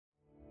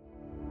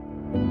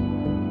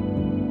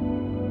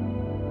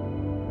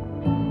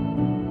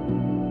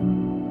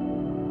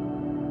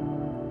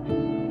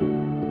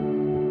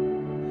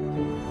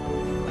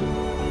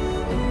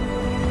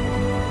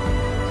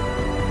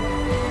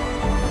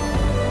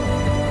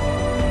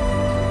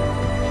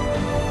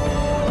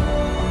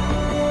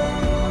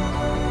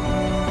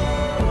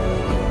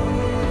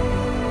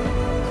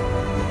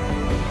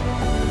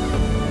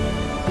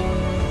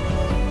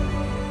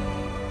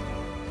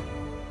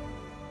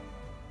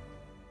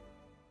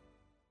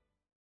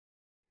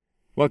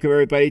Welcome,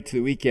 everybody, to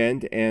the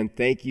weekend, and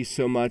thank you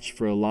so much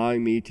for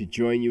allowing me to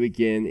join you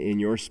again in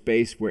your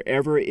space,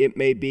 wherever it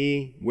may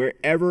be,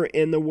 wherever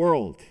in the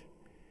world,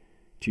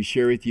 to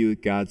share with you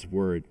God's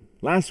Word.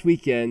 Last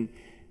weekend,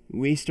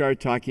 we started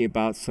talking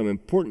about some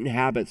important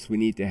habits we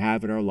need to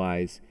have in our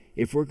lives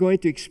if we're going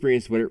to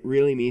experience what it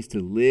really means to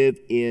live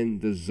in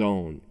the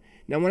zone.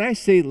 Now, when I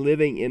say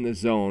living in the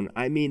zone,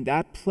 I mean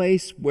that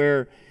place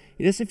where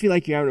it doesn't feel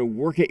like you're having to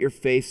work at your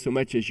faith so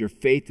much as your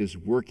faith is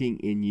working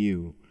in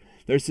you.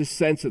 There's this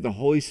sense of the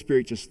Holy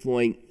Spirit just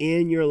flowing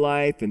in your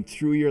life and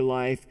through your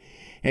life.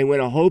 And when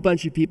a whole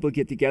bunch of people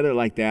get together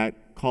like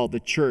that, called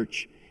the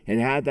church, and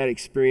have that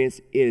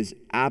experience, it is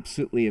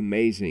absolutely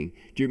amazing.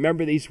 Do you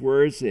remember these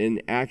words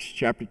in Acts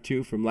chapter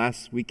 2 from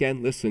last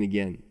weekend? Listen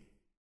again.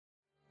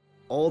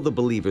 All the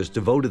believers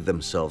devoted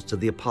themselves to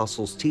the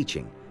apostles'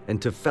 teaching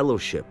and to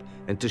fellowship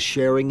and to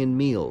sharing in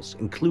meals,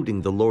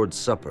 including the Lord's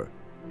Supper,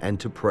 and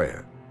to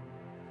prayer.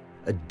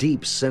 A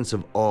deep sense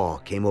of awe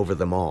came over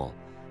them all,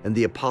 and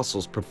the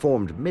apostles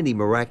performed many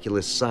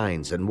miraculous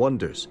signs and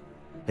wonders,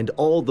 and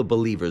all the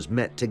believers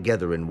met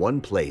together in one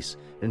place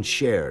and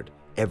shared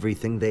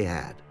everything they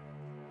had.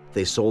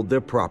 They sold their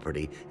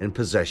property and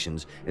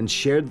possessions and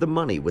shared the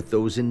money with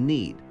those in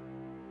need.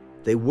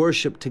 They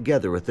worshiped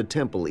together at the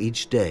temple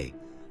each day,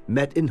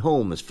 met in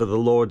homes for the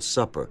Lord's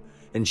Supper,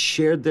 and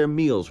shared their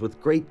meals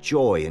with great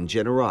joy and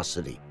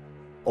generosity,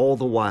 all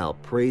the while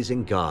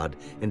praising God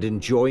and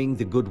enjoying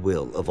the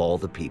goodwill of all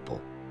the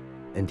people.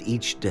 And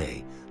each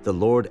day the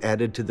Lord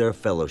added to their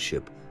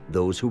fellowship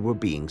those who were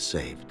being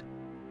saved.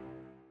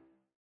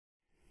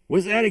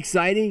 Wasn't that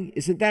exciting?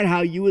 Isn't that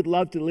how you would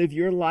love to live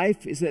your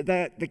life? Isn't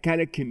that the kind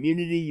of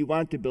community you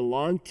want to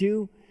belong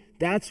to?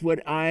 That's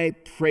what I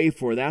pray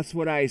for. That's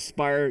what I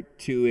aspire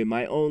to in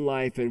my own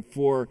life and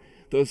for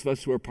those of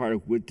us who are part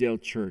of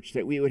Wooddale Church,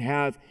 that we would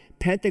have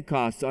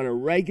Pentecost on a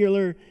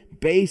regular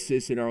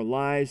basis in our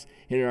lives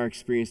and in our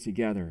experience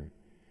together.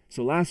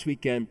 So last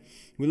weekend,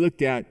 we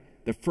looked at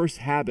the first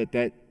habit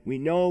that we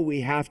know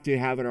we have to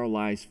have in our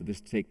lives for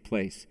this to take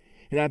place.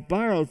 And I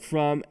borrowed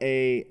from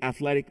an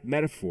athletic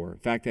metaphor. In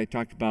fact, I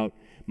talked about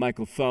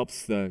Michael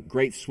Phelps, the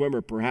great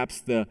swimmer,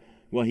 perhaps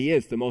he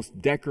is the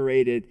most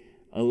decorated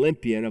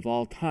Olympian of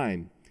all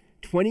time.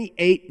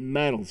 28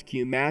 medals. Can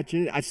you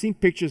imagine it? I've seen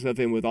pictures of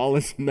him with all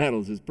his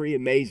medals. It's pretty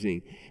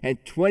amazing. And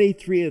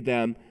 23 of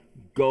them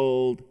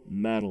gold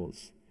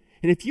medals.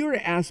 And if you were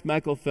to ask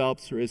Michael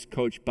Phelps or his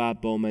coach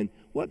Bob Bowman,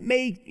 what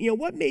made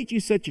you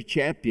such a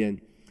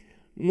champion?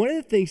 One of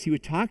the things he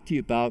would talk to you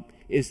about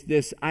is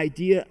this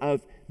idea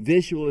of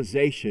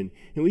visualization.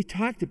 And we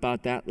talked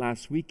about that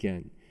last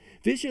weekend.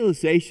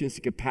 Visualization is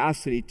the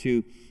capacity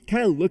to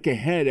kind of look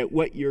ahead at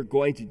what you're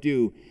going to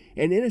do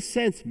and, in a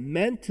sense,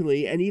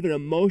 mentally and even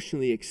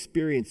emotionally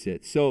experience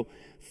it. So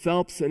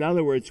Phelps, in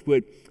other words,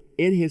 would,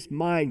 in his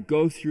mind,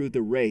 go through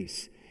the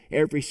race.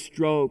 Every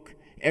stroke,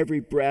 every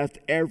breath,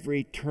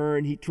 every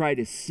turn, he tried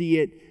to see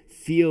it,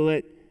 feel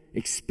it,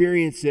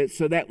 experience it,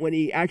 so that when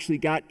he actually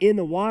got in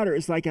the water,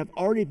 it's like, I've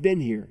already been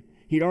here.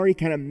 He'd already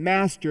kind of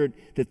mastered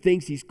the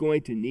things he's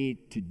going to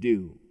need to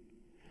do.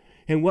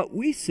 And what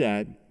we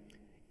said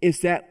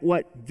is that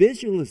what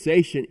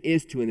visualization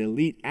is to an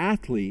elite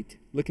athlete,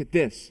 look at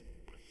this,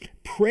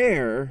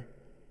 prayer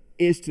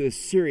is to the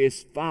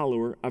serious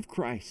follower of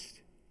Christ.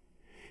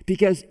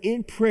 Because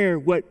in prayer,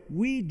 what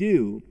we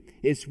do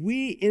is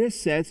we, in a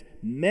sense,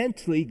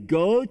 mentally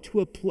go to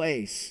a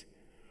place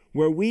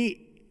where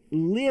we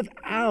live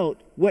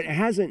out what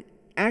hasn't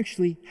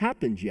actually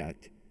happened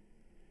yet.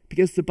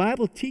 Because the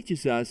Bible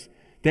teaches us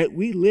that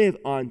we live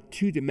on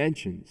two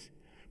dimensions.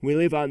 We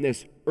live on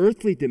this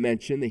earthly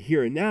dimension, the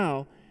here and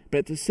now, but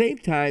at the same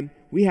time,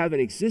 we have an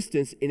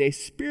existence in a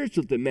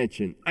spiritual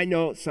dimension. I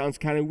know it sounds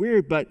kind of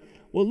weird, but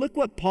look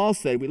what Paul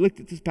said. We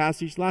looked at this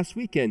passage last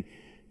weekend,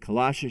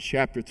 Colossians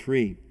chapter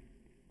 3.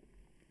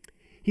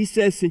 He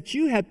says, since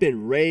you have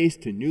been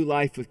raised to new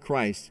life with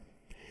Christ,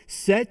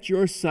 set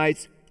your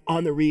sights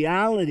on the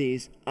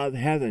realities of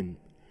heaven,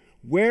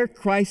 where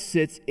Christ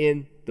sits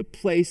in the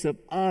place of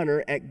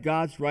honor at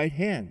God's right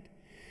hand.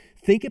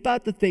 Think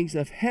about the things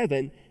of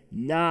heaven,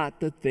 not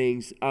the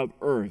things of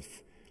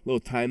earth. A little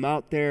time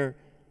out there.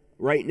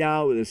 Right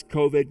now with this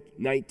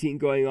COVID-19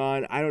 going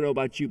on, I don't know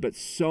about you, but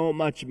so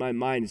much of my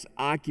mind is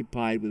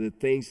occupied with the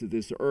things of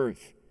this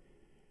earth.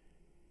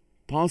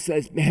 Paul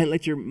says, man,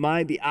 let your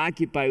mind be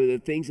occupied with the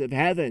things of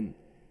heaven,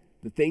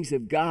 the things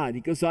of God.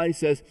 He goes on, he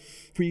says,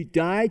 for you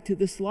died to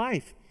this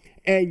life,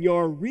 and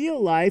your real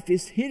life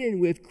is hidden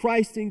with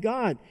Christ in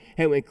God.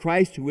 And when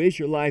Christ, who is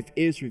your life,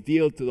 is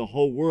revealed to the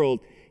whole world,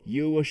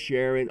 you will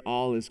share in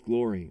all his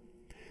glory.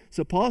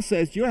 So Paul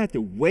says you don't have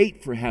to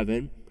wait for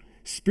heaven.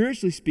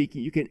 Spiritually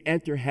speaking, you can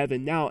enter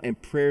heaven now,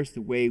 and prayer is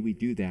the way we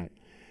do that.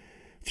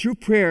 Through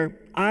prayer,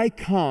 I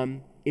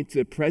come into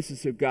the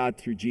presence of God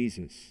through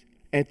Jesus.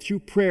 And through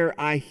prayer,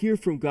 I hear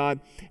from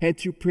God. And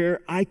through prayer,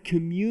 I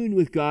commune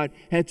with God.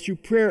 And through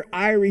prayer,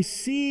 I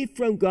receive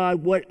from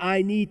God what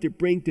I need to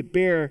bring to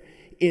bear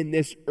in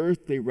this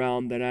earthly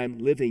realm that I'm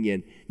living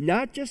in.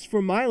 Not just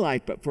for my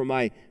life, but for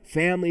my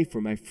family,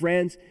 for my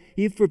friends,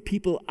 even for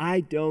people I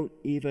don't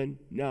even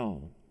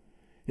know.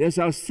 And as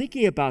I was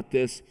thinking about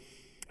this,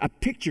 a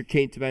picture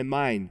came to my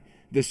mind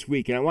this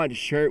week, and I wanted to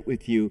share it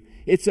with you.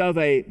 It's of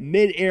a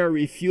mid-air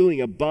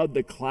refueling above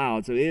the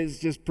clouds. I mean, it's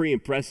just pretty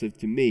impressive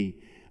to me,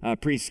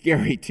 pretty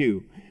scary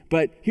too.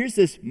 But here's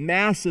this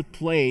massive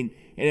plane,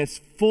 and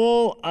it's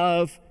full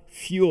of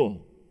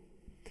fuel.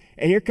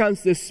 And here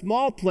comes this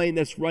small plane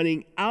that's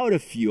running out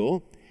of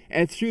fuel,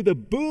 and through the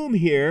boom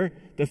here,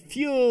 the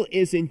fuel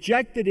is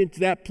injected into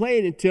that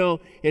plane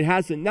until it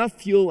has enough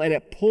fuel and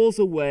it pulls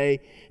away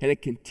and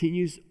it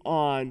continues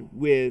on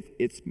with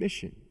its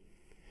mission.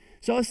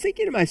 So I was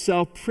thinking to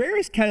myself, prayer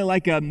is kind of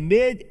like a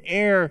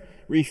mid-air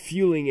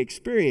refueling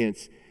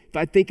experience. If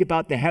I think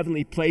about the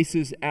heavenly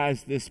places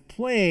as this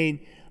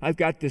plane, I've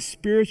got the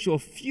spiritual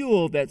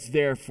fuel that's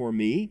there for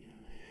me,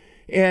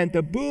 and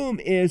the boom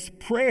is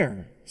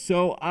prayer.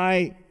 So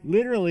I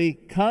literally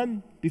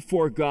come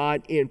before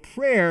God in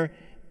prayer,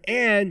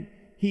 and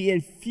He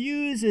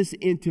infuses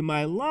into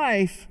my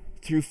life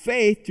through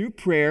faith, through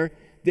prayer,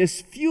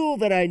 this fuel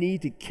that I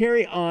need to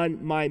carry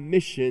on my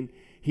mission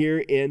here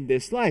in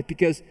this life.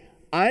 Because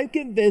I'm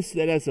convinced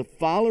that as a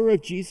follower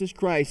of Jesus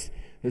Christ,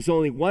 there's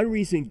only one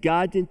reason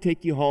God didn't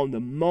take you home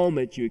the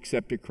moment you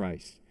accepted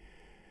Christ.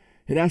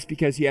 And that's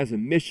because He has a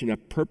mission, a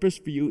purpose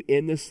for you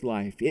in this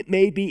life. It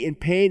may be in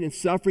pain and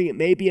suffering. It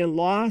may be in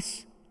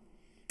loss.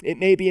 It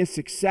may be in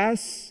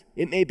success.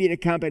 It may be in a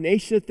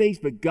combination of things,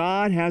 but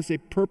God has a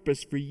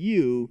purpose for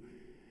you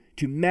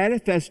to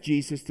manifest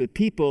Jesus to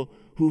people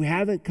who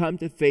haven't come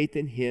to faith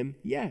in Him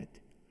yet.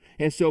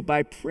 And so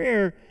by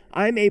prayer,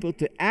 I'm able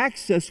to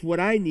access what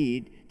I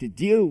need to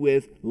deal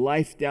with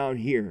life down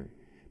here,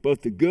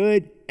 both the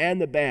good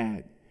and the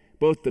bad,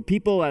 both the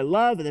people I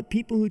love and the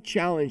people who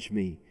challenge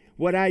me.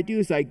 What I do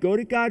is I go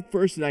to God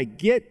first, and I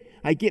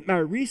get my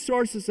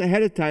resources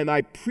ahead of time.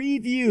 I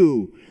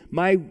preview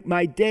my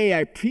day.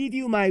 I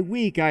preview my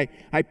week. I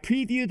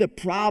preview the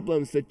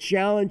problems, the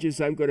challenges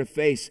I'm going to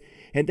face.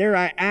 And there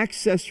I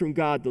access from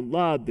God the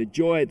love, the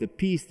joy, the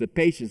peace, the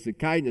patience, the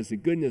kindness, the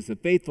goodness, the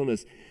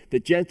faithfulness, the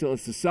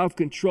gentleness, the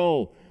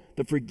self-control,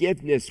 the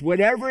forgiveness.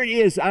 Whatever it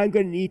is, I'm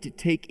going to need to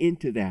take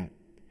into that.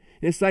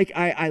 And it's like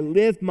I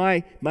live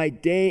my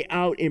day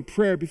out in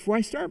prayer before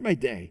I start my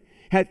day.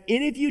 Have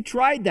any of you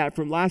tried that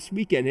from last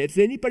weekend? Has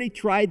anybody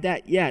tried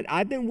that yet?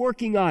 I've been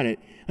working on it.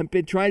 I've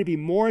been trying to be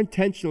more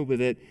intentional with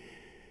it,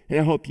 and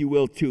I hope you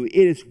will too. It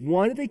is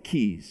one of the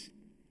keys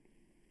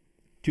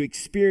to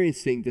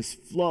experiencing this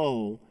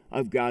flow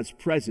of God's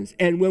presence.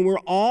 And when we're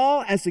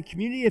all, as a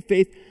community of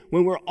faith,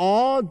 when we're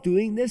all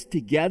doing this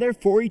together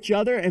for each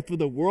other and for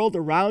the world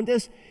around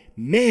us,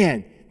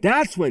 man,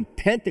 that's when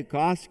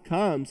Pentecost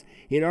comes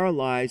in our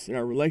lives, in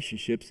our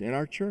relationships, in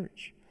our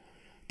church.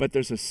 But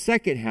there's a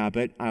second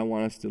habit I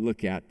want us to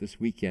look at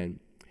this weekend.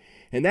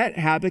 And that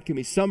habit can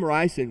be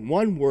summarized in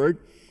one word,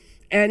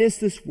 and it's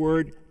this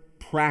word,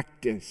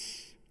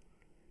 practice.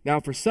 Now,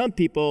 for some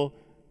people,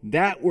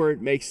 that word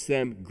makes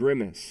them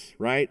grimace,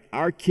 right?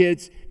 Our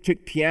kids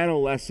took piano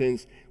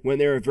lessons when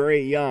they were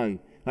very young,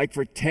 like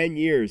for 10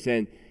 years.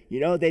 And,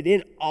 they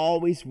didn't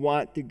always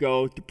want to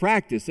go to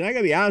practice. And I got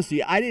to be honest with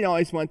you, I didn't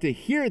always want to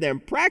hear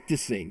them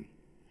practicing.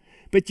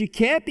 But you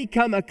can't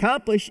become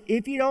accomplished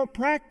if you don't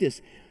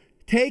practice.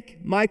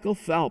 Take Michael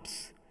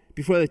Phelps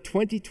before the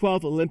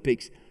 2012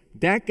 Olympics.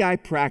 That guy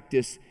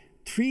practiced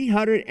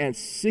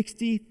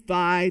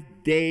 365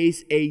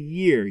 days a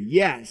year.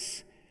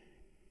 Yes,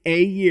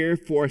 a year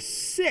for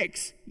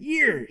 6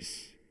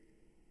 years.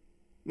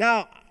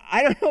 Now,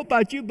 I don't know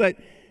about you, but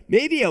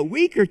maybe a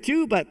week or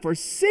two, but for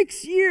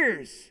 6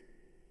 years,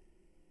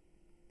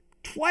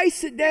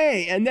 twice a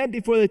day. And then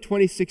before the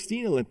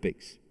 2016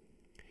 Olympics,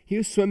 he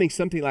was swimming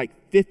something like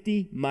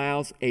 50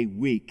 miles a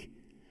week.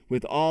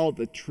 With all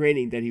the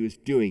training that he was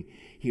doing,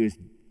 he was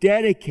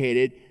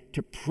dedicated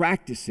to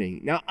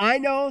practicing. Now, I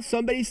know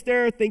somebody's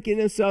there thinking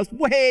to themselves,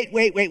 wait.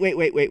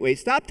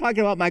 Stop talking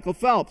about Michael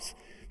Phelps.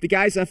 The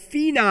guy's a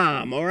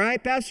phenom, all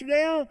right, Pastor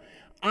Dale?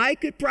 I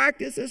could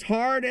practice as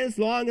hard, as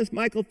long as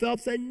Michael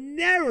Phelps and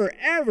never,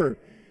 ever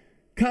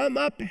come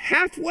up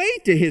halfway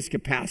to his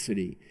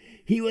capacity.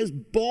 He was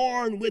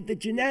born with the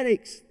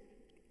genetics.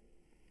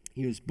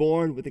 He was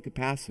born with the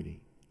capacity.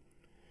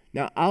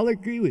 Now, I'll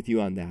agree with you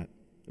on that.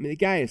 I mean, the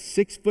guy is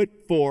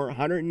 6'4",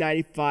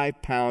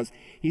 195 pounds.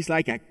 He's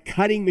like a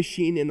cutting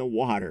machine in the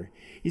water.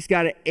 He's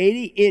got an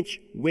 80-inch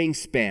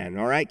wingspan,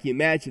 all right? Can you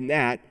imagine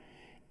that?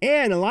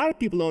 And a lot of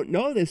people don't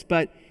know this,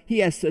 but he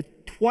has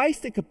twice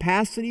the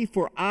capacity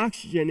for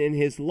oxygen in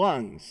his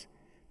lungs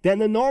than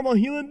the normal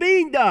human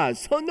being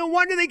does. So no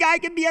wonder the guy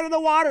can be out of the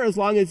water as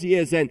long as he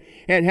is and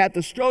have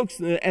the strokes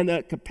and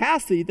the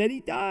capacity that he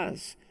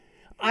does.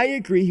 I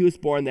agree he was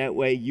born that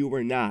way. You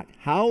were not.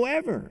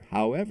 However,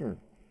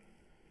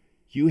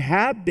 you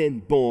have been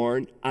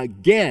born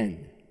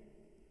again.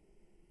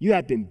 You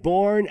have been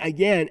born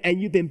again, and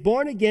you've been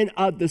born again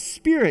of the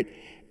Spirit.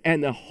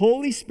 And the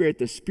Holy Spirit,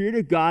 the Spirit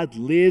of God,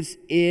 lives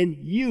in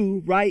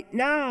you right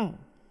now.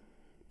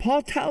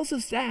 Paul tells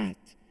us that.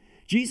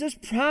 Jesus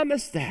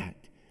promised that.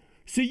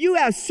 So you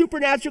have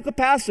supernatural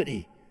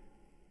capacity.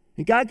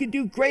 And God can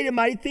do great and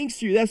mighty things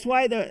through you. That's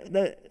why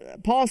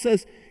Paul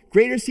says,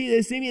 greater is he that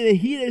is in me than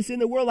he that is in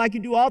the world. I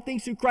can do all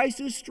things through Christ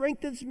who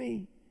strengthens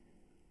me.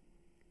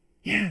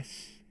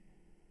 Yes.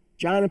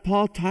 John and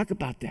Paul talk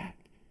about that.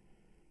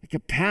 The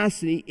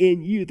capacity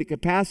in you, the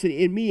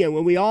capacity in me. And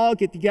when we all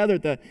get together,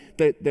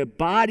 the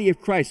body of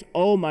Christ,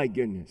 oh my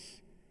goodness,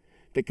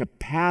 the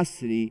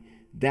capacity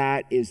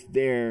that is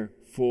there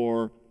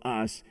for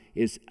us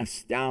is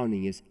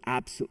astounding, is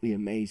absolutely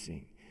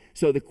amazing.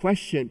 So the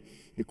question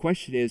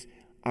is,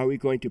 are we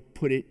going to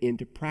put it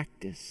into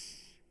practice?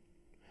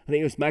 I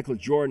think it was Michael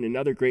Jordan,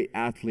 another great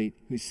athlete,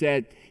 who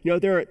said,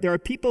 there are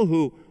people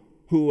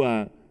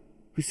who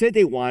said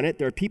they want it,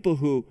 there are people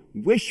who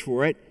wish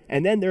for it,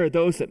 and then there are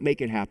those that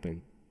make it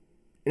happen.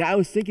 And I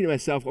was thinking to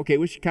myself, okay,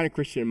 which kind of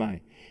Christian am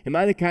I? Am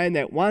I the kind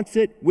that wants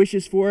it,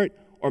 wishes for it,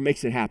 or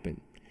makes it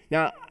happen?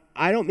 Now,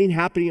 I don't mean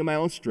happening in my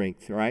own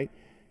strength, all right?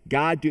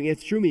 God doing it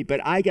through me,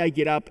 but I got to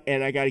get up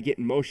and I got to get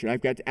in motion.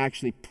 I've got to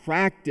actually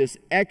practice,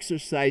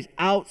 exercise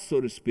out, so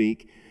to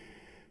speak,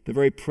 the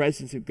very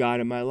presence of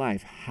God in my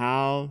life.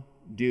 How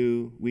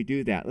do we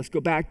do that? Let's go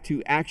back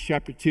to Acts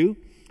chapter 2.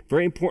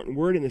 Very important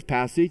word in this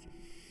passage.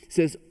 It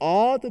says,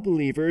 all the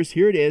believers,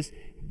 here it is,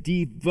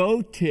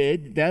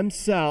 devoted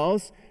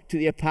themselves to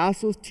the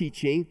apostles'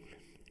 teaching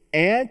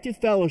and to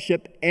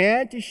fellowship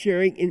and to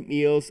sharing in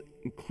meals,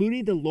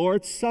 including the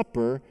Lord's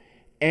Supper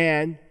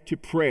and to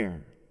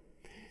prayer.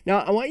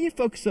 Now, I want you to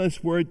focus on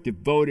this word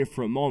devoted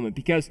for a moment,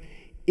 because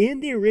in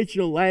the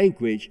original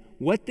language,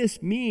 what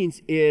this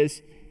means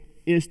is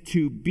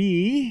to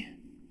be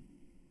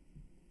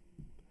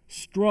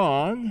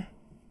strong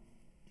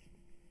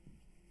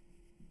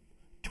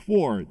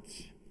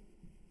towards.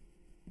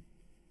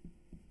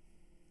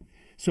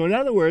 So in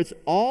other words,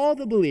 all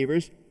the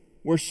believers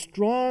were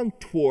strong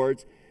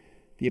towards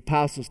the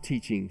apostles'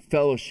 teaching,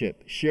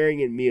 fellowship, sharing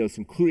in meals,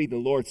 including the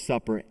Lord's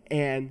Supper,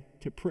 and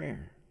to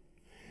prayer.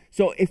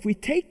 So if we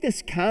take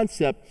this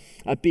concept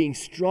of being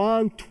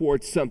strong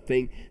towards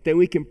something, then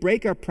we can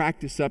break our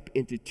practice up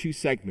into two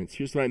segments.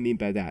 Here's what I mean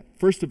by that.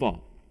 First of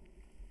all,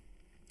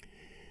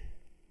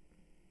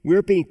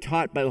 we're being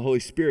taught by the Holy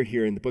Spirit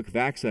here in the book of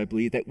Acts, I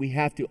believe, that we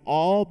have to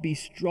all be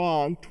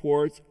strong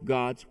towards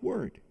God's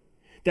word.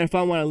 That if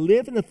I want to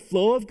live in the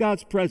flow of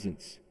God's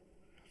presence,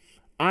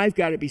 I've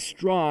got to be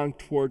strong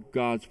toward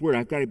God's word.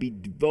 I've got to be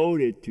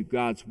devoted to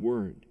God's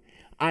word.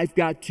 I've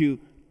got to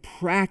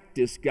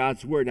practice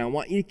God's word. Now, I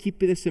want you to keep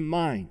this in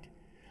mind.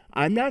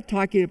 I'm not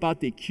talking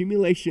about the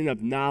accumulation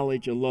of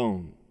knowledge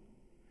alone.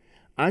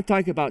 I'm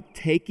talking about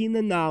taking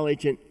the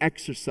knowledge and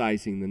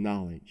exercising the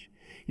knowledge.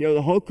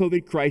 The whole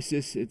COVID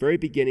crisis, at the very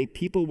beginning,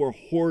 people were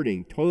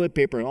hoarding toilet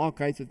paper and all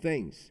kinds of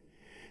things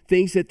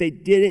that they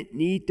didn't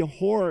need to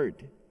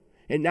hoard.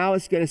 And now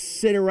it's going to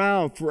sit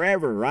around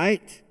forever,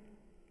 right?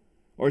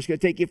 Or it's going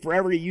to take you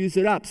forever to use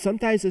it up.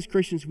 Sometimes as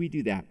Christians, we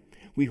do that.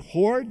 We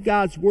hoard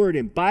God's word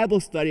in Bible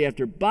study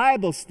after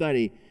Bible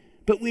study,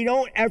 but we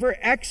don't ever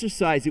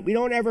exercise it. We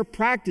don't ever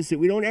practice it.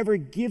 We don't ever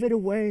give it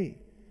away.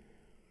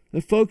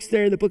 The folks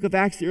there in the book of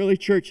Acts, the early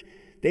church,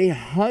 they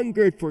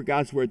hungered for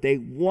God's word. They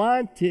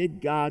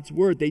wanted God's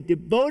word. They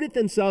devoted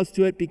themselves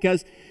to it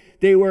because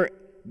they were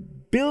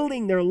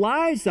building their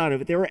lives out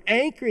of it. They were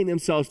anchoring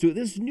themselves to it.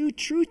 This is new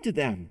truth to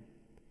them.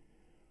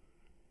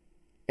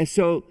 And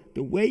so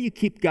the way you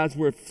keep God's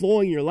word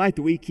flowing in your life,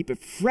 the way you keep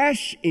it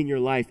fresh in your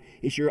life,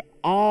 is you're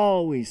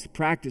always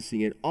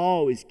practicing it,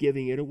 always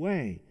giving it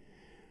away.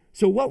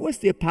 So what was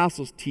the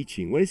apostles'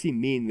 teaching? What does he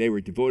mean they were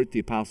devoted to the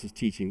apostles'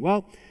 teaching?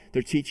 Well,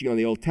 they're teaching on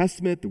the Old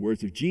Testament, the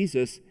words of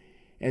Jesus,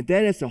 and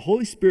then as the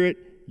Holy Spirit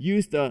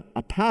used the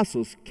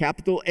apostles,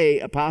 capital A,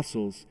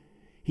 apostles,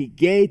 he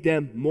gave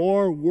them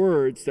more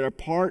words that are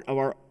part of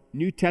our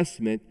New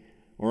Testament,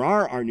 or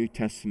are our New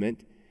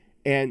Testament.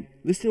 And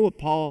listen to what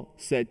Paul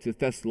said to the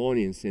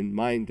Thessalonians in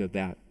mind of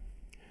that.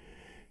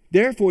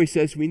 Therefore, he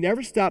says, we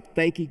never stop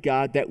thanking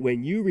God that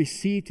when you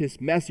received his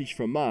message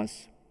from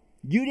us,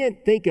 you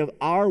didn't think of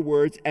our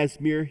words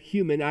as mere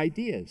human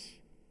ideas.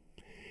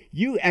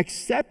 You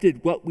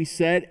accepted what we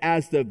said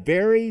as the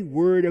very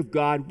word of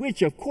God,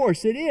 which of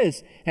course it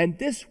is. And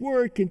this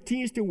word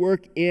continues to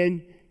work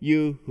in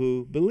you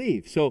who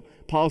believe. So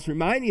Paul's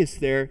reminding us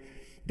there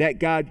that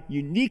God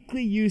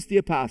uniquely used the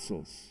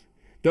apostles,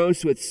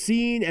 those who had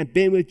seen and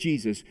been with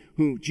Jesus,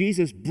 whom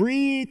Jesus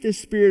breathed the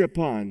Spirit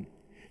upon,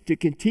 to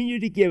continue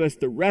to give us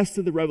the rest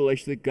of the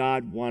revelation that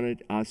God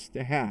wanted us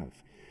to have.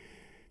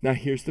 Now,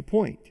 here's the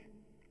point.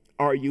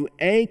 Are you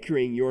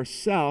anchoring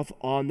yourself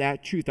on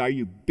that truth? Are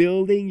you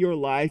building your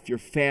life, your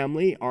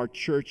family, our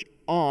church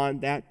on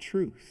that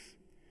truth?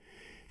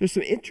 There's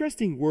some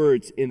interesting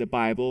words in the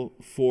Bible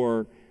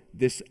for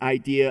this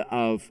idea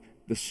of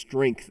the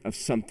strength of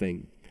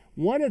something.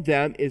 One of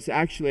them is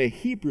actually a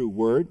Hebrew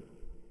word,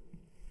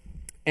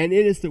 and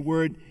it is the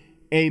word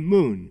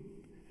amun.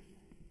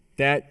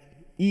 That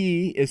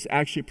E is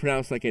actually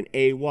pronounced like an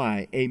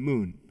A-Y,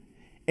 amun.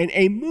 And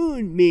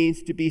amun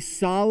means to be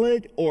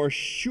solid or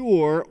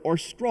sure or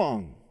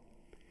strong.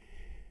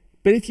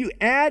 But if you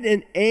add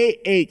an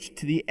AH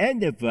to the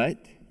end of it,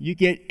 you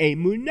get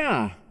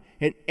emunah.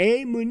 And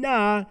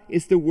emunah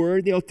is the word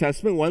in the Old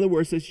Testament, one of the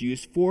words that's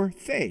used for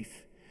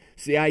faith.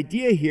 So the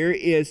idea here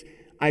is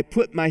I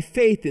put my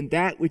faith in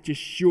that which is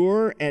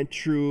sure and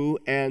true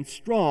and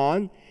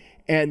strong,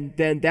 and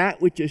then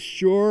that which is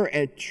sure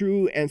and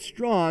true and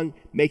strong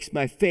makes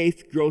my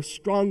faith grow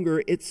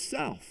stronger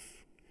itself.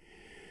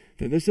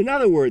 Then there's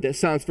another word that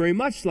sounds very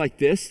much like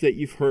this that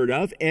you've heard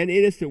of, and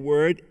it is the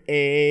word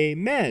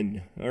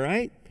amen, all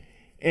right?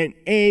 And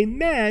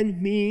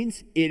amen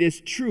means it is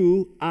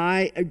true,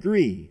 I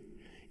agree.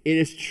 It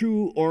is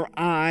true or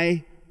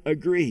I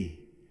agree.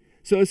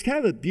 So it's kind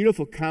of a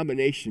beautiful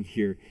combination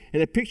here.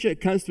 And the picture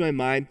that comes to my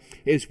mind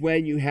is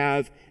when you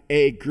have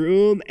a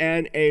groom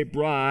and a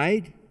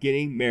bride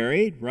getting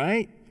married,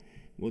 right?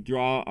 We'll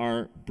draw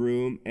our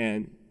groom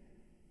and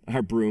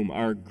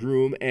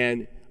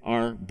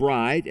our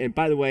bride. And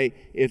by the way,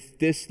 if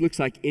this looks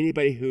like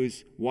anybody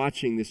who's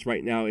watching this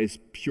right now is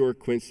pure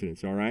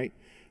coincidence, all right?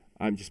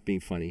 I'm just being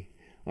funny,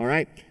 all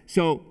right?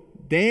 So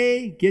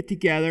they get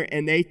together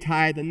and they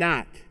tie the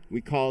knot.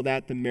 We call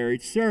that the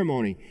marriage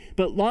ceremony.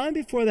 But long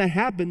before that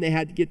happened, they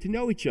had to get to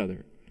know each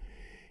other.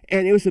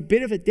 And it was a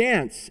bit of a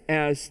dance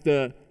as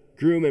the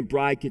groom and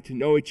bride get to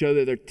know each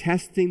other. They're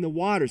testing the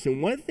waters.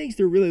 And one of the things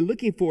they're really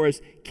looking for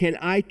is, can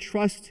I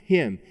trust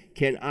him?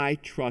 Can I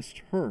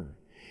trust her?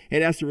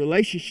 And as the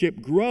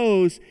relationship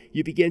grows,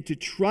 you begin to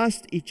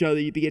trust each other.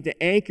 You begin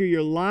to anchor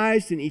your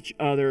lives in each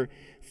other.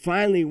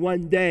 Finally,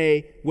 one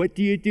day, what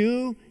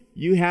do?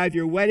 You have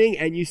your wedding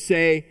and you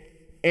say,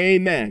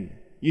 amen.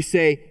 You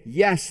say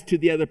yes to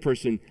the other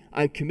person.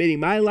 I'm committing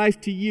my life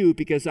to you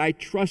because I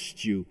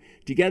trust you.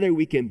 Together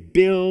we can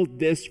build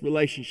this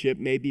relationship,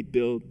 maybe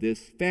build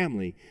this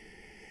family.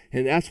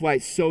 And that's why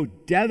it's so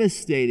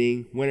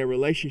devastating when a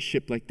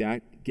relationship like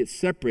that gets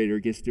separated or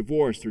gets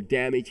divorced or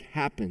damage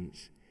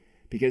happens.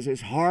 Because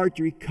it's hard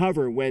to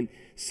recover when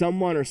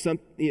someone or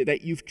something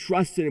that you've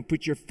trusted and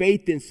put your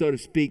faith in, so to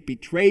speak,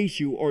 betrays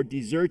you or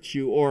deserts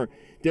you or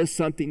does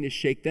something to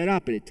shake that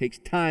up. And it takes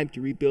time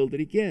to rebuild it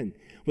again.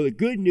 Well, the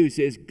good news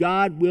is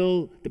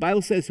the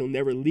Bible says he'll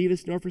never leave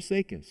us nor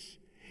forsake us.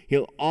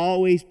 He'll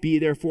always be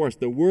there for us.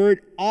 The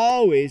word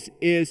always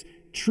is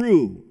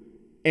true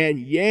and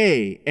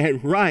yea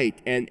and right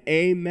and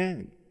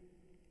amen.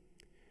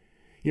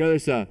 You know,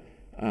 there's a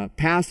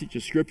passage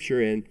of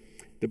scripture in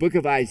the book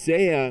of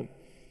Isaiah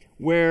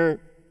where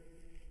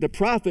the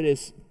prophet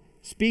is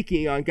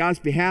speaking on God's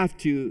behalf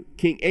to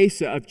King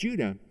Asa of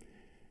Judah.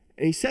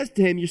 And he says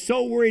to him, you're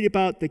so worried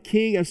about the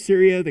king of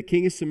Syria, the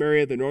king of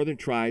Samaria, the northern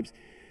tribes,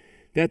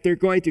 that they're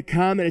going to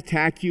come and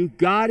attack you.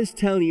 God is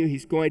telling you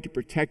he's going to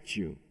protect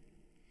you.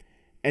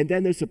 And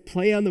then there's a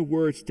play on the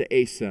words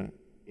to Asa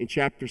in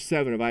chapter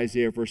 7 of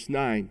Isaiah, verse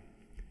 9. And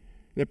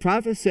the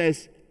prophet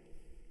says,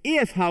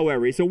 if,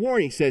 however, it's a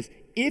warning, says,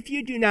 if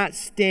you do not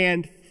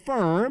stand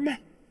firm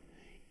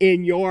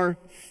in your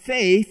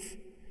faith,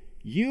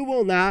 you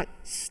will not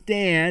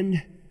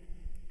stand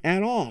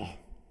at all.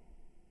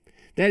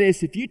 That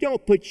is, if you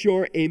don't put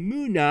your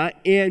emunah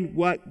in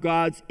what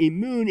God's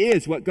emun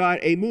is, what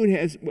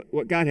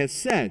God has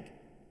said,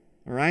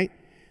 all right,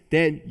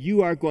 then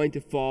you are going to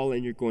fall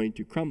and you're going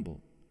to crumble.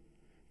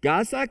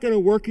 God's not going to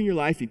work in your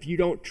life if you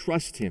don't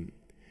trust him.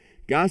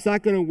 God's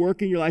not going to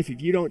work in your life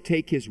if you don't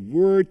take his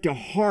word to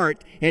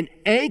heart and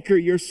anchor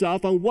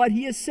yourself on what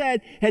he has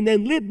said and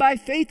then live by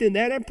faith in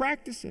that and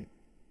practice it.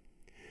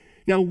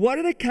 Now, what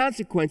are the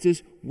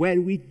consequences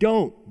when we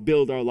don't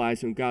build our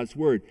lives on God's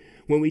word?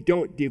 When we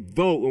don't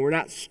devote, when we're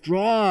not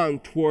strong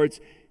towards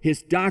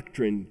his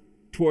doctrine,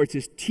 towards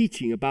his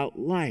teaching about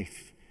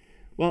life?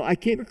 Well, I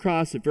came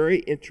across a very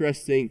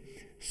interesting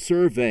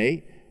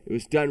survey. It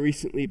was done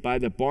recently by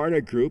the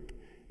Barna Group,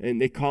 and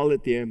they call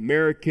it the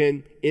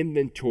American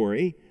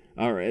Inventory,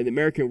 or the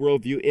American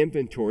Worldview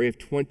Inventory of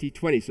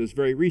 2020, so it's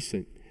very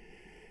recent.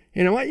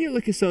 And I want you to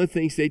look at some of the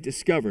things they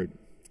discovered.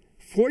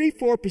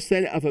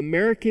 44% of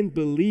American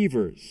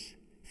believers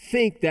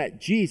think that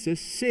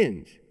Jesus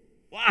sinned.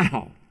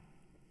 Wow.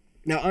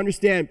 Now,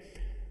 understand,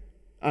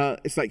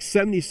 it's like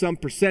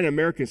 70-some% of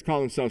Americans call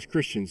themselves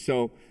Christians.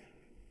 So,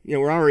 you know,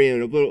 we're already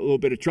in a little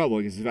bit of trouble.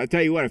 Because if I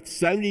tell you what, if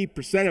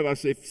 70% of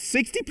us, if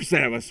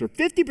 60% of us, or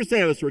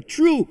 50% of us were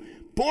true,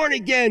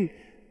 born-again,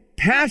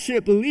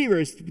 passionate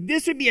believers,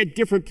 this would be a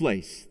different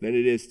place than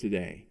it is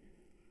today.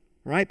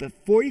 All right?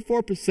 But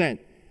 44%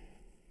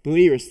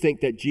 believers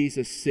think that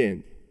Jesus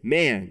sinned.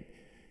 Man,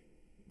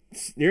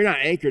 you're not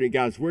anchored in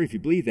God's word if you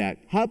believe that.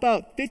 How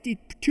about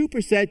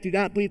 52% do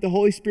not believe the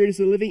Holy Spirit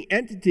is a living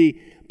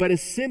entity, but a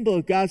symbol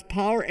of God's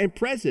power and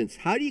presence?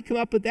 How do you come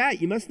up with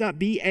that? You must not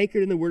be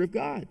anchored in the word of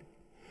God.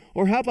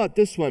 Or how about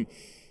this one?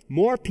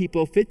 More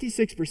people,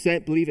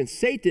 56%, believe in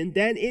Satan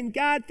than in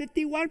God,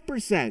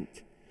 51%.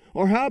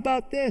 Or how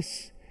about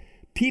this?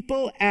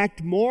 People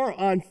act more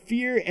on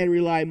fear and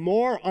rely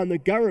more on the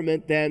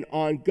government than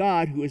on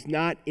God, who is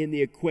not in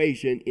the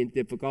equation in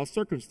difficult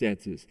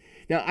circumstances.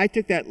 Now, I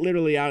took that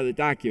literally out of the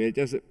document.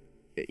 It doesn't,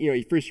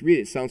 you first read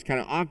it, it sounds kind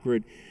of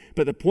awkward.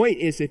 But the point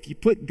is, if you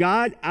put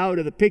God out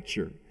of the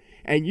picture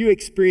and you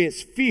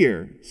experience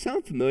fear.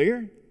 Sound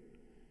familiar?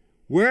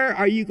 Where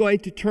are you going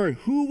to turn?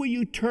 Who will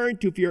you turn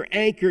to for your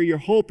anchor, your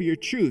hope, or your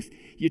truth?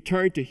 You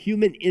turn to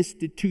human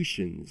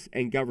institutions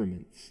and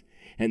governments.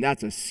 And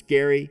that's a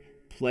scary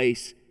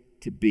place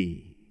to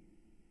be.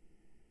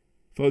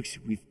 Folks,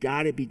 we've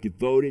got to be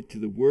devoted to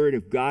the Word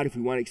of God if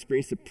we want to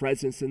experience the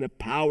presence and the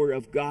power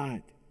of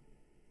God.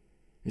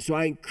 And so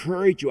I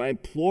encourage you, I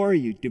implore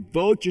you,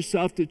 devote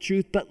yourself to the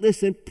truth, but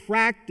listen,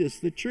 practice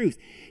the truth.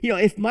 You know,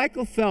 if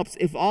Michael Phelps,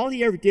 if all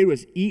he ever did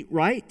was eat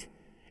right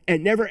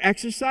and never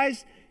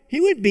exercise, he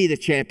would be the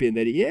champion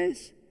that he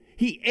is.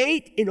 He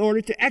ate in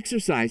order to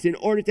exercise, in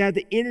order to have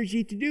the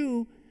energy to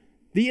do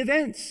the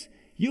events.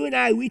 You and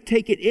I, we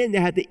take it in to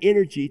have the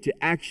energy to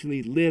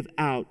actually live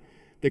out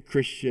the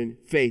Christian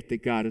faith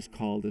that God has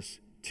called us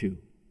to.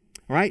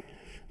 All right?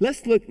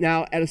 Let's look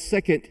now at a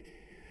second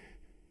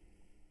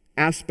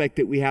aspect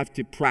that we have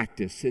to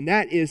practice, and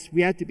that is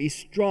we have to be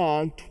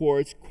strong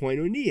towards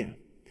koinonia.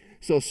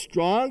 So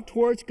strong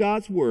towards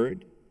God's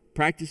Word,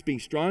 practice being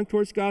strong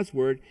towards God's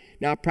Word.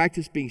 Now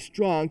practice being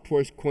strong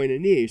towards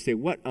koinonia. You say,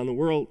 what in the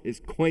world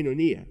is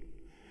koinonia?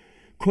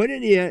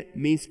 Koinonia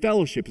means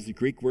fellowship. It's a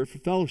Greek word for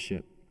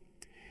fellowship.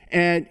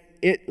 And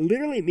it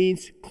literally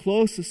means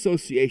close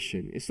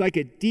association. It's like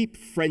a deep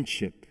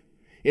friendship.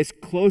 It's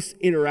close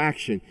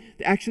interaction.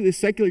 Actually, the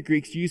secular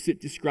Greeks used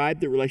it to describe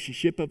the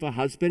relationship of a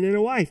husband and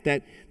a wife,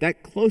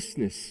 that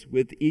closeness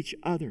with each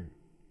other.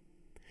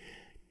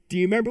 Do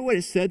you remember what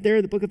it said there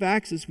in the book of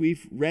Acts as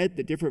we've read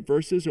the different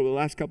verses over the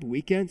last couple of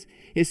weekends?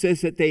 It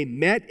says that they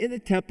met in the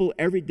temple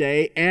every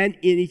day and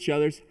in each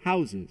other's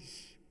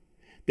houses.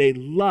 They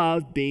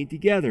loved being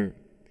together.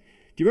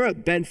 Do you remember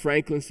what Ben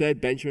Franklin said,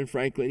 Benjamin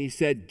Franklin? He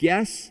said,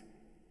 guests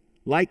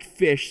like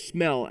fish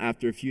smell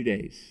after a few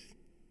days.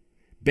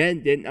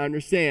 Ben didn't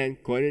understand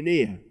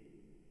koinonia,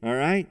 all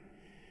right?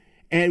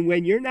 And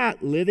when you're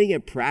not living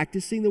and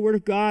practicing the Word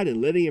of God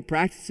and living and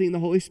practicing the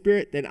Holy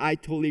Spirit, then I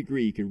totally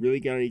agree. You can really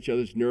get on each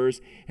other's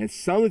nerves. And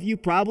some of you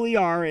probably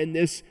are in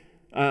this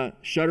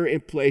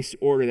shutter-in-place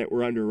order that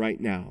we're under right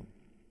now.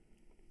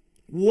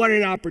 What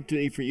an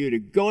opportunity for you to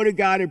go to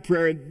God in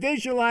prayer and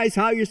visualize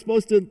how you're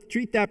supposed to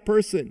treat that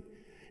person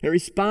and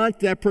respond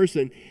to that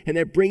person and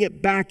then bring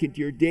it back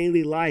into your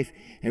daily life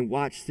and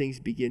watch things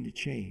begin to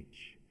change.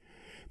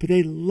 But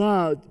they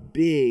loved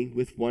being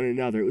with one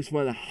another. It was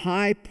one of the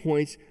high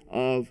points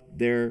of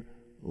their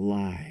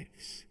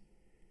lives.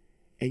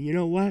 And you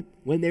know what?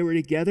 When they were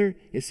together,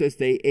 it says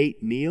they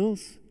ate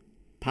meals,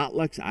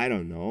 potlucks, I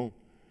don't know.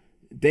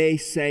 They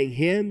sang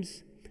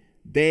hymns.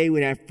 They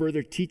would have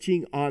further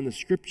teaching on the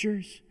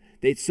scriptures.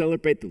 They'd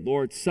celebrate the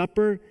Lord's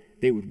Supper.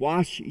 They would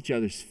wash each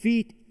other's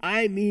feet.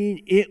 I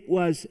mean, it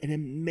was an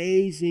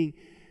amazing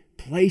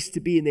place to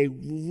be, and they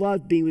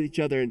loved being with each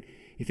other. And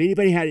if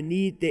anybody had a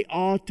need, they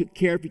all took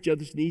care of each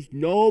other's needs.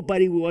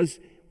 Nobody was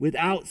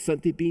without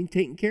something being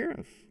taken care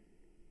of.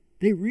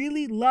 They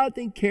really loved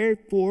and cared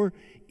for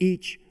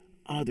each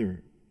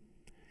other.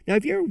 Now,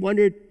 have you ever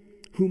wondered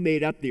who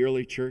made up the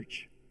early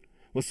church?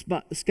 Well,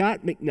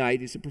 Scott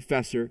McKnight is a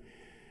professor,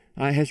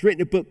 has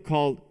written a book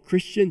called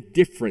Christian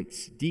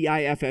Difference,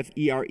 Differents,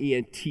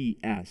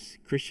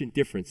 Christian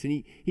Difference.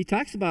 And he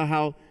talks about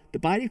how the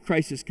body of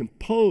Christ is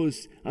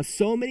composed of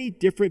so many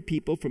different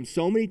people from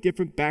so many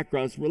different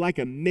backgrounds. We're like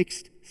a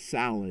mixed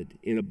salad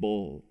in a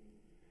bowl.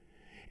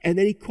 And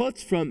then he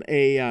quotes from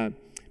a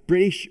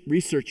British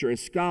researcher and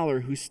scholar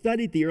who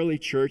studied the early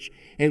church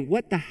and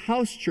what the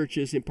house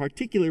churches in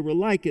particular were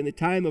like in the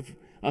time of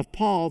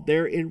Paul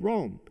there in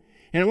Rome.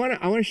 And I want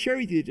to share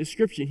with you the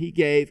description he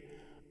gave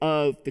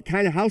of the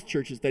kind of house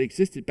churches that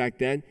existed back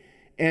then.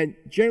 And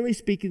generally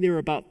speaking, there were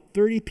about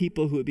 30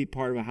 people who would be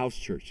part of a house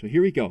church. So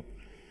here we go.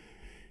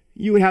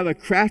 You would have a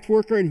craft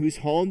worker in whose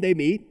home they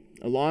meet,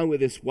 along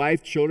with his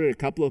wife, children, a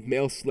couple of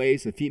male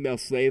slaves, a female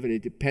slave, and a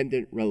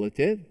dependent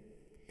relative.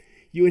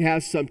 You would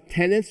have some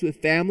tenants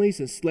with families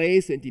and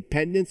slaves and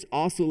dependents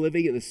also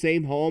living in the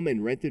same home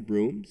in rented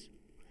rooms.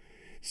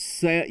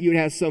 So you would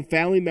have some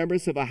family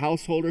members of a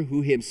householder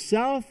who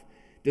himself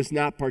does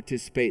not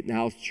participate in the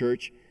house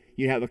church.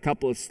 You'd have a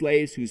couple of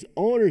slaves whose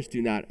owners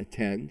do not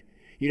attend.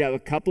 You'd have a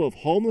couple of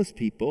homeless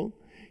people.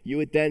 You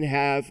would then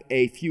have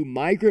a few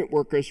migrant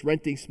workers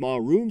renting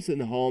small rooms in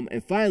the home.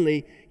 And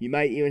finally, you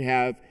might even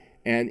have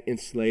an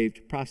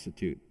enslaved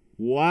prostitute.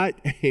 What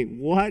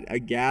a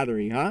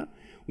gathering, huh?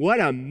 What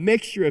a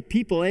mixture of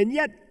people. And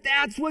yet,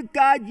 that's what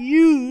God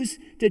used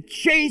to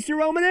change the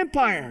Roman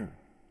Empire.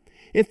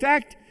 In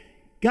fact,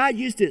 God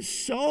used it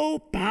so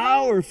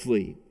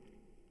powerfully.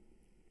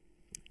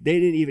 They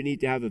didn't even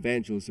need to have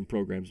evangelism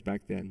programs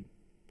back then.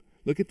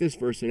 Look at this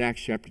verse in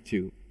Acts chapter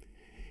 2.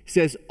 It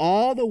says,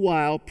 all the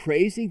while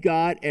praising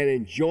God and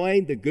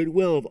enjoying the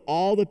goodwill of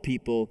all the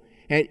people,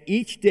 and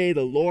each day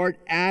the Lord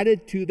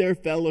added to their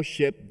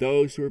fellowship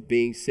those who were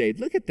being saved.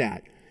 Look at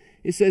that.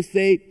 It says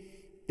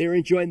they're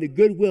enjoying the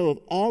goodwill of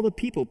all the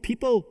people.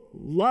 People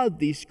loved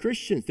these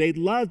Christians. They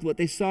loved what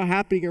they saw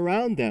happening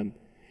around them.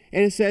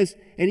 And it says,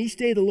 and each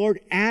day the Lord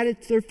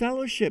added to their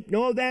fellowship.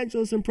 No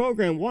evangelism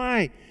program.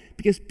 Why?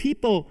 Because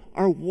people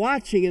are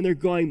watching and they're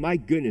going, my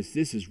goodness,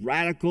 this is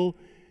radical.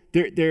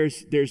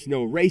 There's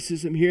no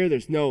racism here.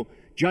 There's no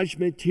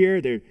judgment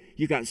here.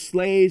 You got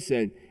slaves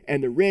and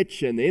the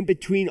rich and the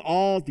in-between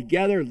all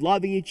together,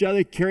 loving each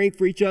other, caring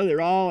for each other.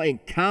 They're all in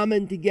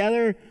common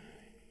together.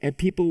 And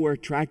people were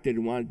attracted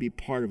and wanted to be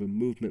part of a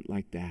movement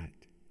like that.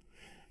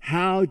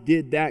 How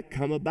did that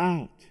come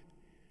about?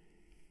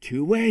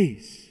 2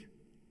 ways.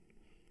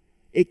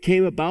 It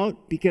came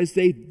about because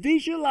they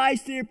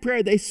visualized it in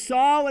prayer. They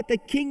saw what the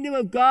kingdom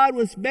of God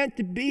was meant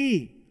to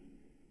be.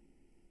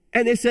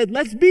 And they said,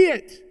 let's be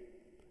it.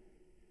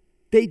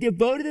 They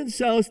devoted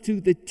themselves to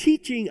the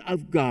teaching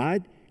of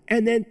God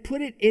and then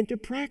put it into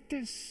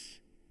practice.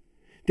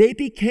 They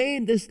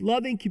became this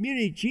loving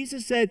community.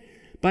 Jesus said,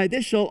 by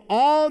this shall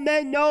all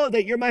men know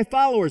that you're my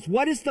followers.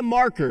 What is the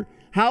marker?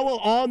 How will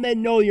all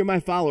men know you're my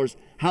followers?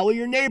 How will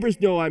your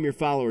neighbors know I'm your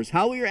followers?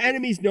 How will your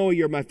enemies know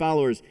you're my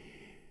followers?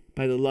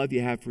 By the love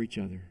you have for each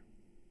other.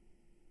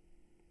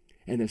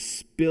 And the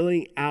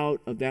spilling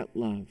out of that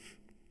love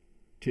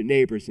to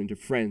neighbors and to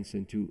friends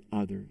and to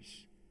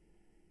others.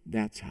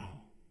 That's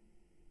how.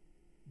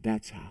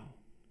 That's how.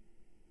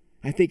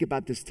 I think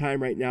about this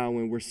time right now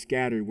when we're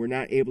scattered, we're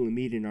not able to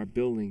meet in our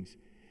buildings.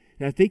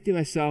 And I think to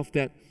myself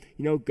that,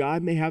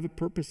 God may have a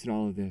purpose in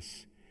all of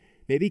this.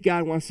 Maybe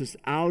God wants us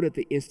out of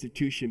the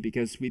institution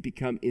because we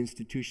become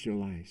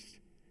institutionalized.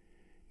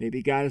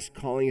 Maybe God is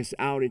calling us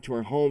out into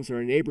our homes or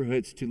our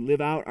neighborhoods to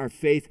live out our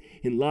faith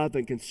in love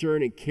and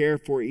concern and care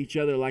for each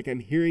other like I'm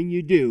hearing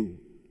you do.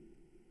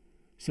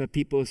 So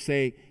people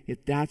say,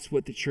 if that's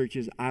what the church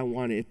is, I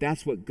want it. If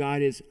that's what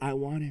God is, I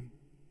want him.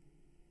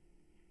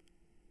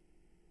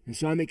 And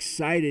so I'm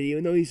excited,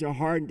 even though these are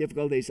hard and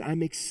difficult days,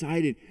 I'm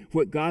excited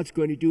what God's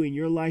going to do in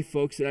your life,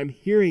 folks, and I'm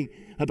hearing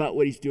about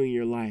what he's doing in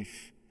your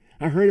life.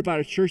 I heard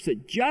about a church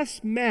that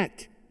just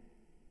met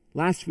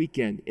last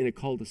weekend in a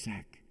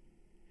cul-de-sac.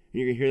 And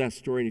you're going to hear that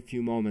story in a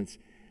few moments.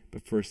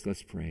 But first,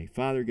 let's pray.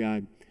 Father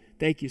God,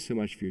 thank you so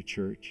much for your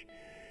church.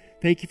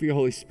 Thank you for your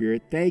Holy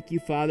Spirit. Thank you,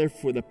 Father,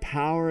 for the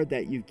power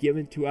that you've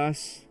given to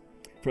us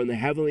from the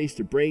heavenlies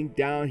to bring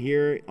down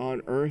here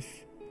on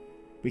earth.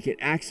 We can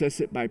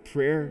access it by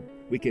prayer.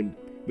 We can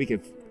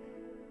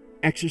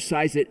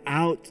exercise it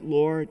out,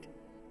 Lord,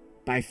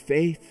 by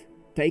faith.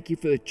 Thank you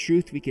for the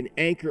truth we can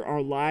anchor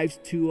our lives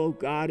to, oh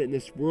God, in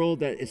this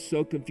world that is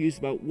so confused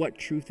about what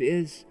truth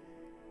is.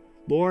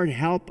 Lord,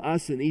 help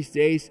us in these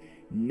days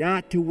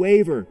not to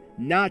waver,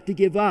 not to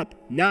give up,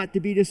 not to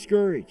be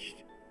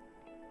discouraged.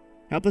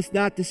 Help us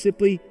not to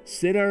simply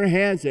sit on our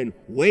hands and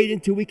wait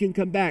until we can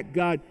come back.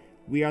 God,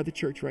 we are the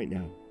church right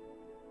now,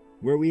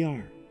 where we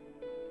are.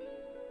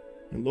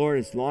 And Lord,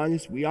 as long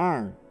as we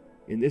are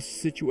in this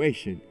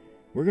situation,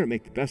 we're going to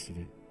make the best of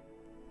it.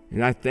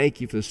 And I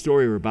thank you for the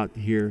story we're about to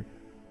hear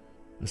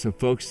of some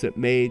folks that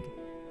made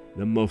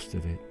the most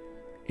of it.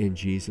 In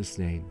Jesus'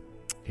 name,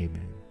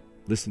 amen.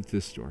 Listen to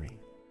this story.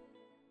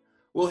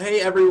 Well,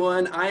 hey,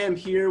 everyone. I am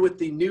here with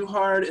the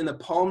Newhard and the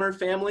Palmer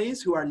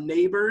families, who are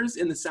neighbors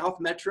in the South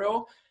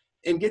Metro.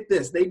 And get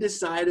this, they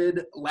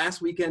decided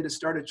last weekend to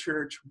start a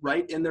church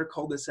right in their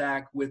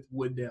cul-de-sac with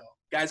Wooddale.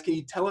 Guys, can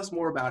you tell us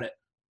more about it?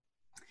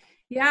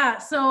 Yeah,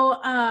 so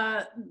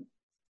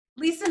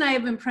Lisa and I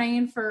have been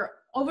praying for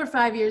over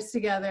 5 years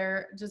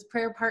together, just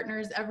prayer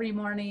partners every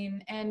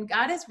morning. And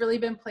God has really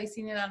been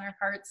placing it on our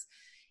hearts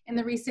in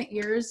the recent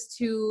years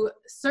to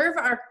serve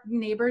our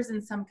neighbors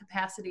in some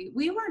capacity.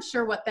 We weren't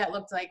sure what that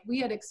looked like. We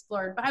had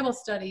explored Bible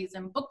studies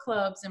and book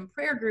clubs and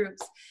prayer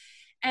groups,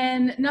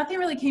 and nothing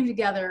really came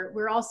together.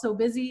 We're all so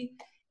busy,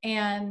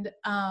 and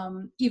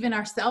even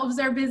ourselves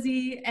are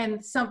busy,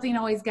 and something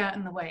always got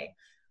in the way.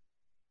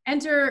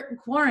 Enter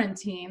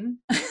quarantine.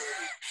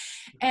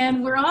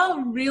 And we're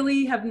all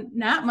really have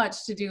not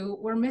much to do.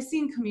 We're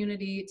missing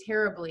community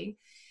terribly.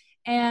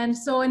 And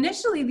so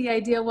initially the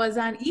idea was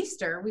on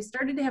Easter. We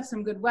started to have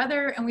some good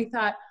weather, and we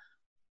thought,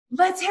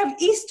 let's have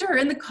Easter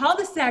in the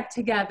cul-de-sac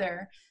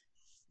together.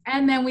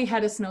 And then we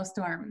had a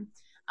snowstorm.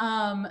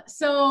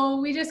 So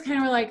we just kind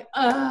of were like,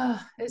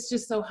 it's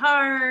just so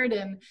hard.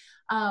 And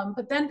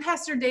but then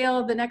Pastor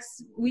Dale, the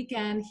next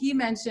weekend, he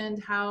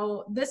mentioned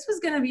how this was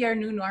going to be our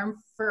new norm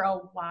for a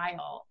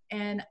while.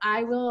 And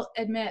I will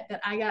admit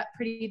that I got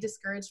pretty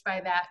discouraged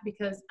by that,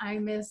 because I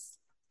miss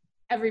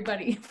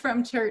everybody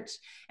from church,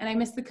 and I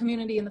miss the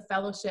community and the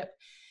fellowship.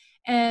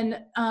 And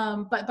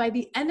but by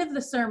the end of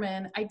the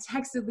sermon, I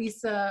texted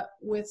Lisa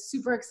with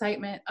super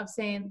excitement of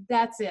saying,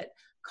 that's it.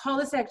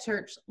 Cul-de-sac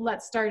church,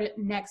 let's start it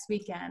next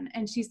weekend.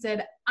 And she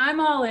said, I'm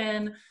all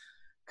in.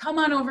 Come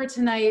on over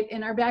tonight.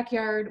 In our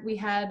backyard, we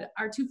had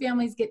our two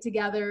families get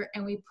together,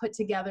 and we put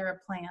together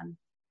a plan.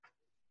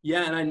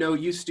 Yeah, and I know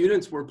you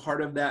students were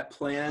part of that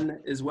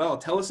plan as well.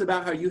 Tell us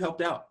about how you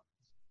helped out.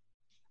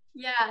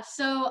 Yeah,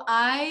 so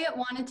I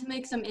wanted to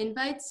make some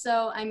invites,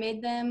 so I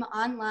made them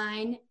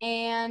online,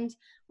 and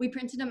we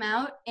printed them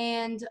out,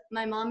 and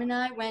my mom and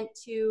I went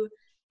to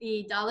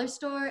the dollar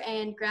store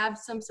and grabbed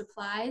some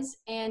supplies,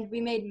 and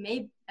we made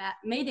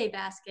Mayday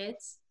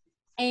baskets,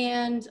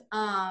 and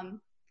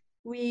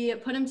we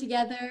put them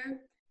together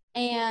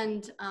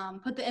and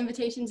put the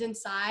invitations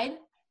inside,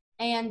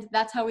 and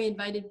that's how we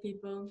invited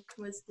people,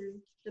 was through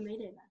the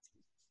Mayday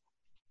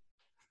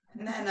basket.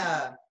 And then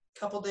a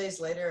couple days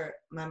later,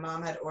 my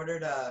mom had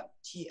ordered a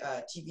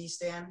TV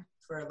stand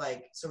for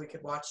so we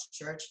could watch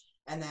church.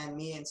 And then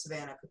me and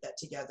Savannah put that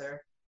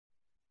together.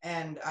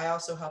 And I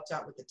also helped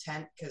out with the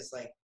tent because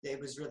it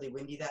was really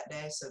windy that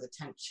day. So the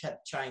tent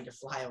kept trying to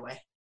fly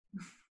away.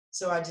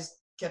 So I just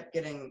kept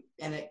and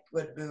it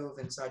would move.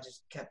 And so I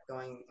just kept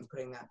going and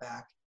putting that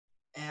back.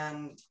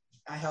 And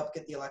I helped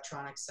get the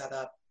electronics set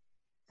up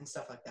and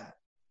stuff like that.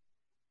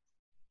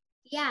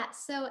 Yeah,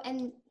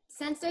 and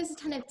since there's a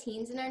ton of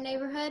teens in our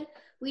neighborhood,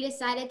 we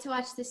decided to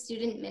watch the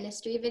student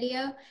ministry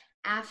video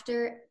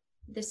after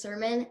the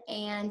sermon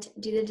and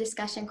do the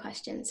discussion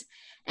questions.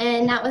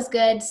 And that was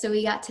good, so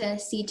we got to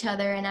see each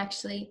other and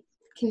actually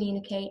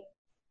communicate.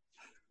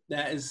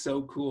 That is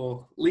so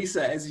cool.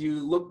 Lisa, as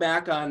you look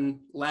back on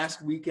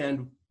last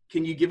weekend,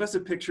 can you give us a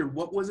picture?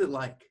 What was it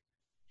like?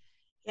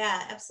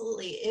 Yeah,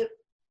 absolutely.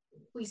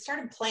 We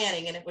started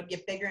planning and it would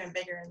get bigger and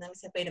bigger. And then we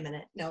said, wait a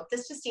minute, no,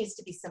 this just needs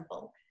to be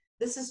simple.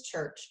 This is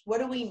church. What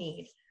do we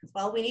need?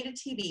 Well, we need a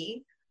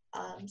TV.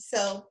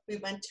 So we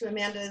went to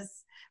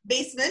Amanda's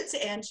basement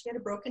and she had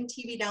a broken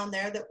TV down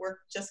there that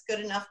worked just good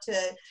enough to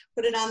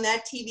put it on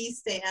that TV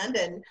stand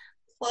and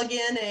plug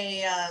in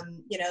a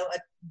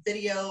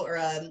video or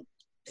a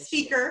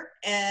speaker,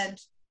 and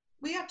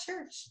we got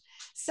church.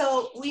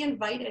 So we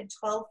invited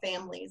 12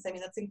 families. I mean,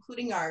 that's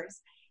including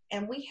ours.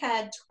 And we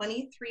had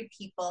 23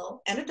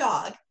 people and a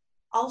dog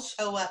all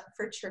show up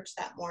for church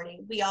that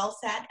morning. We all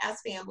sat as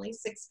families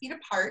 6 feet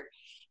apart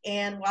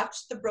and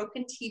watched the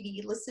broken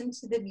TV, listened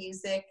to the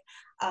music.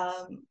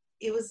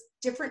 It was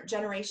different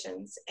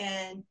generations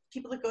and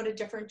people that go to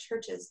different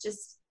churches,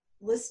 just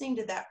listening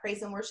to that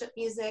praise and worship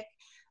music,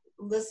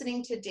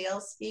 listening to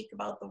Dale speak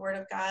about the Word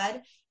of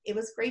God. It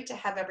was great to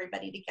have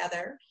everybody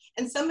together.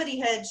 And somebody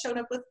had shown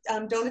up with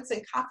donuts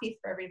and coffee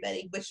for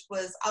everybody, which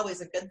was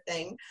always a good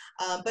thing.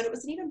 But it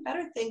was an even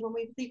better thing when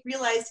we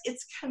realized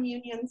it's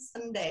Communion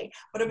Sunday.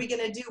 What are we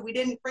going to do? We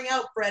didn't bring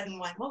out bread and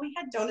wine. Well, we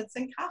had donuts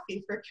and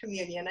coffee for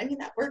communion. I mean,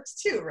 that works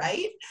too,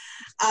 right?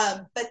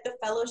 But the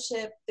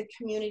fellowship, the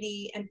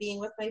community, and being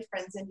with my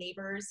friends and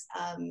neighbors,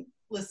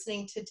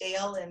 listening to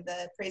Dale and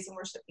the praise and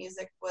worship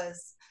music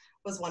was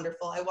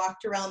wonderful. I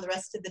walked around the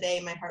rest of the day.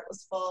 My heart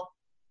was full.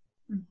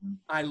 Mm-hmm.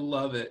 I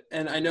love it.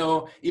 And I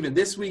know even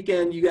this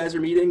weekend you guys are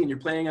meeting and you're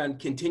planning on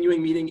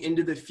continuing meeting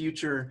into the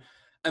future.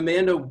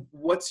 Amanda,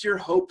 what's your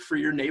hope for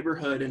your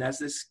neighborhood and as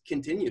this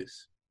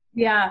continues?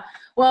 Yeah,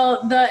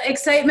 well, the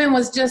excitement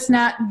was just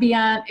not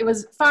beyond, it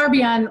was far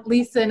beyond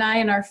Lisa and I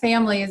and our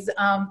families.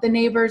 The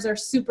neighbors are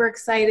super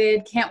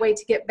excited, can't wait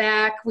to get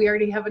back. We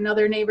already have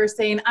another neighbor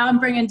saying,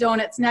 I'm bringing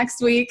donuts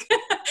next week.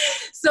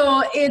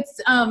 So it's,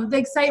 the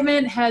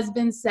excitement has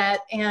been set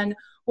and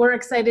we're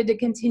excited to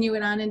continue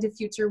it on into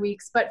future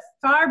weeks. But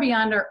far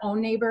beyond our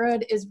own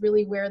neighborhood is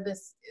really where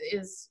this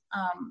is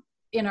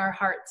in our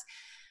hearts.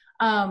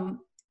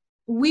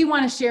 We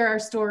want to share our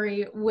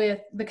story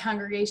with the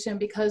congregation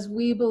because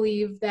we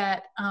believe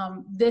that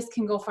this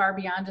can go far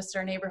beyond just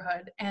our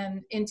neighborhood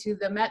and into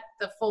the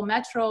full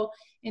metro,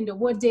 into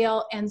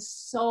Wooddale, and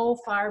so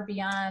far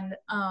beyond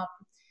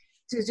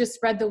to just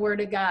spread the word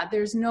of God.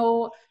 There's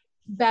no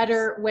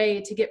better way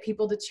to get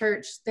people to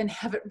church than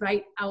have it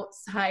right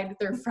outside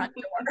their front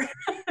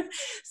door.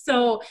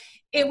 So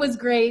it was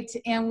great,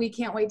 and we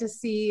can't wait to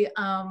see.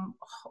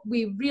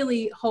 We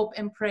really hope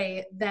and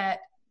pray that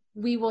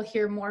we will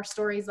hear more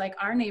stories like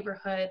our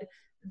neighborhood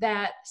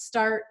that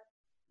start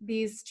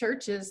these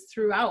churches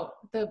throughout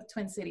the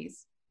Twin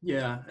Cities.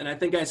 Yeah, and I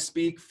think I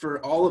speak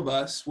for all of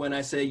us when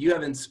I say you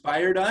have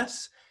inspired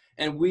us,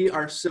 and we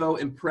are so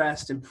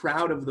impressed and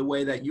proud of the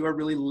way that you are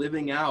really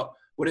living out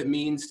what it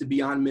means to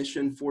be on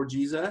mission for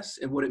Jesus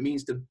and what it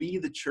means to be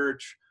the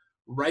church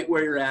right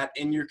where you're at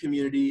in your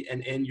community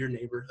and in your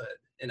neighborhood.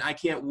 And I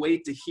can't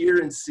wait to hear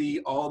and see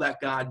all that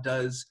God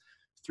does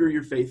through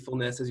your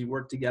faithfulness as you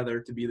work together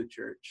to be the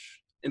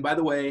church. And by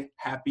the way,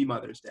 happy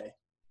Mother's Day.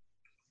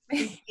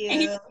 Thank you.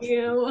 Thank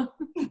you.